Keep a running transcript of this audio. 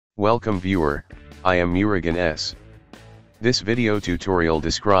Welcome viewer, I am Murugan S. This video tutorial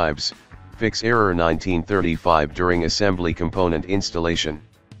describes, fix error 1935 during assembly component installation.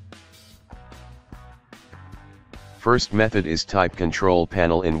 First method is type Control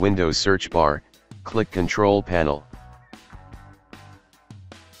Panel in Windows search bar, click Control Panel.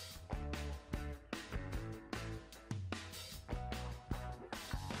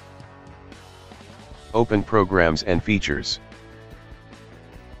 Open Programs and Features.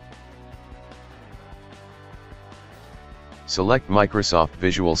 Select Microsoft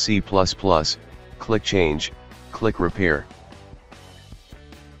Visual C++, click Change, click Repair.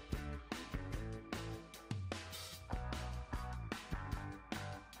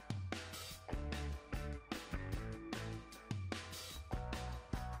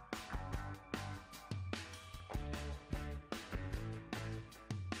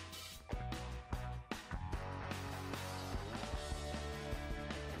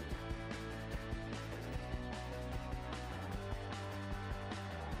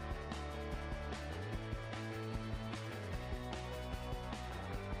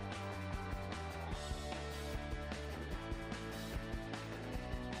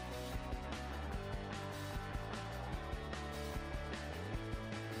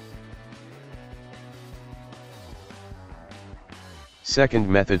 Second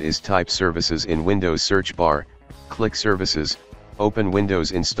method is type Services in Windows search bar, click Services, open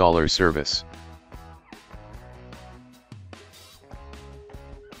Windows Installer Service.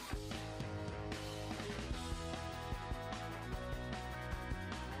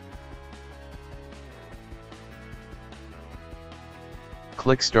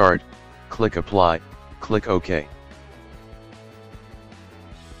 Click Start, click Apply, click OK.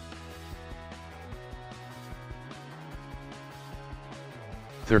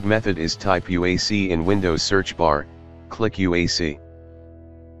 Third method is type UAC in Windows search bar, click UAC.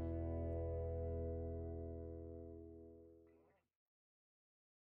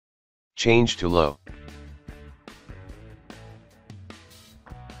 Change to low.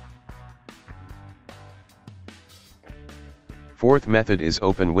 Fourth method is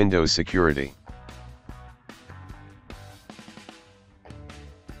open Windows Security.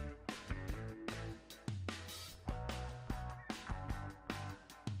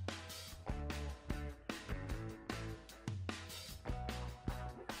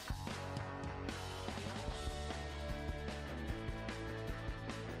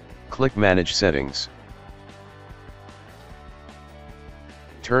 Click Manage Settings.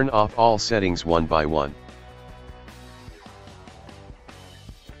 Turn off all settings one by one.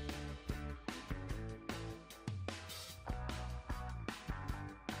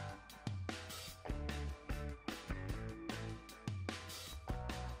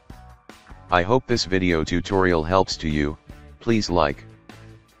 I hope this video tutorial helps to you. Please like,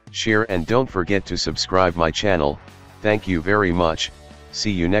 share and don't forget to subscribe my channel. Thank you very much.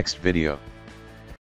 See you next video.